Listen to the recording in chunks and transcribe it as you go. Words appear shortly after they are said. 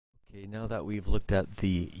Okay, now that we've looked at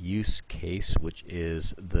the use case, which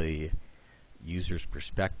is the user's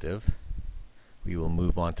perspective, we will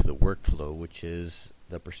move on to the workflow, which is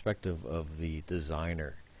the perspective of the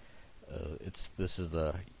designer. This is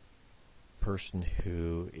the person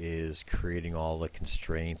who is creating all the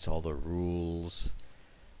constraints, all the rules,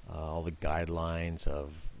 all the guidelines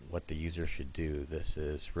of what the user should do. This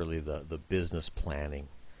is really the business planning.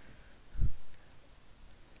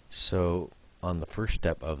 So on the first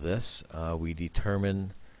step of this, we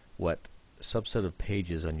determine what subset of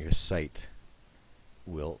pages on your site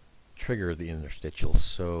will trigger the interstitial.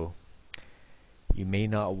 So you may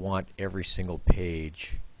not want every single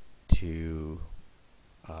page to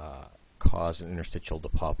cause an interstitial to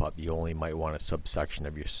pop up. You only might want a subsection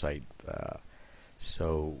of your site.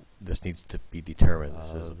 So this needs to be determined.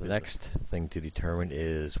 The next thing to determine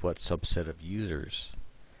is what subset of users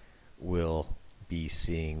will be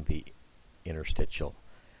seeing the interstitial.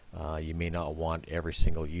 You may not want every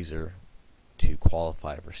single user to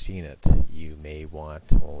qualify for seeing it. You may want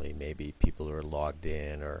only maybe people who are logged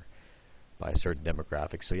in or by a certain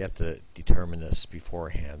demographic. So you have to determine this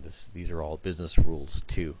beforehand. These are all business rules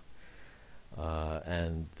too.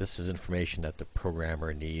 And this is information that the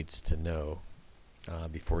programmer needs to know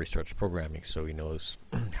before he starts programming, so he knows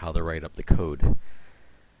how to write up the code.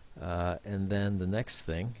 And then the next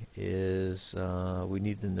thing is we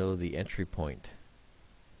need to know the entry point.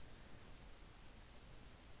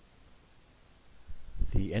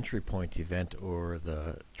 The entry point event, or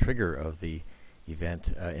the trigger of the event,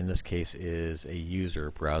 in this case is a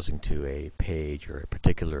user browsing to a page or a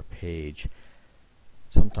particular page.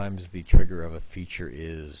 Sometimes the trigger of a feature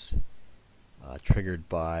is triggered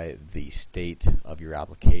by the state of your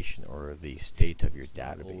application or the state of your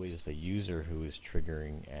database. Always the user who is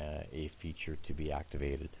triggering a feature to be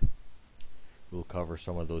activated. We'll cover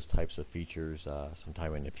some of those types of features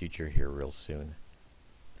sometime in the future here real soon.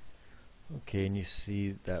 Okay, and you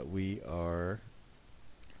see that we are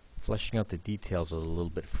fleshing out the details a little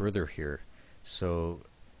bit further here. So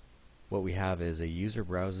what we have is a user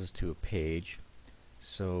browses to a page.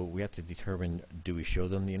 So we have to determine, do we show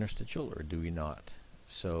them the interstitial or do we not?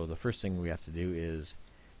 So the first thing we have to do is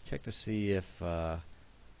check to see if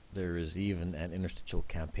there is even an interstitial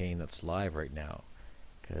campaign that's live right now,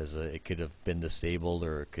 because it could have been disabled,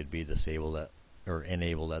 or it could be disabled at, or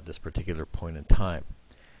enabled at this particular point in time.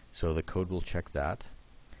 So the code will check that.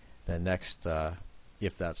 Then next,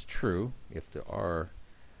 if that's true, if there are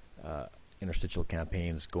interstitial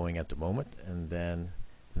campaigns going at the moment, and then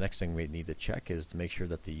the next thing we need to check is to make sure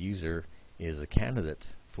that the user is a candidate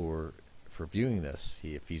for viewing this.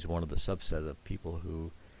 If he's one of the subset of people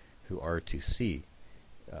who are to see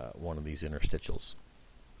one of these interstitials,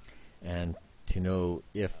 and to know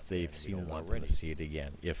if they've seen it already, to see it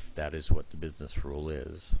again, if that is what the business rule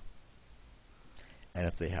is. And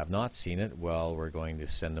if they have not seen it, well, we're going to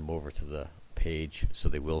send them over to the page so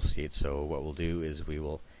they will see it. So what we'll do is we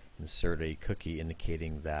will insert a cookie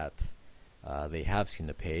indicating that they have seen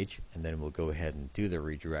the page, and then we'll go ahead and do the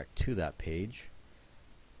redirect to that page.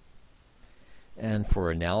 And for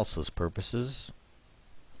analysis purposes,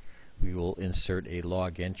 we will insert a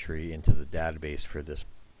log entry into the database for this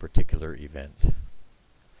particular event.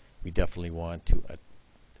 We definitely want to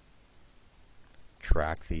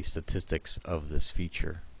track the statistics of this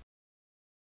feature.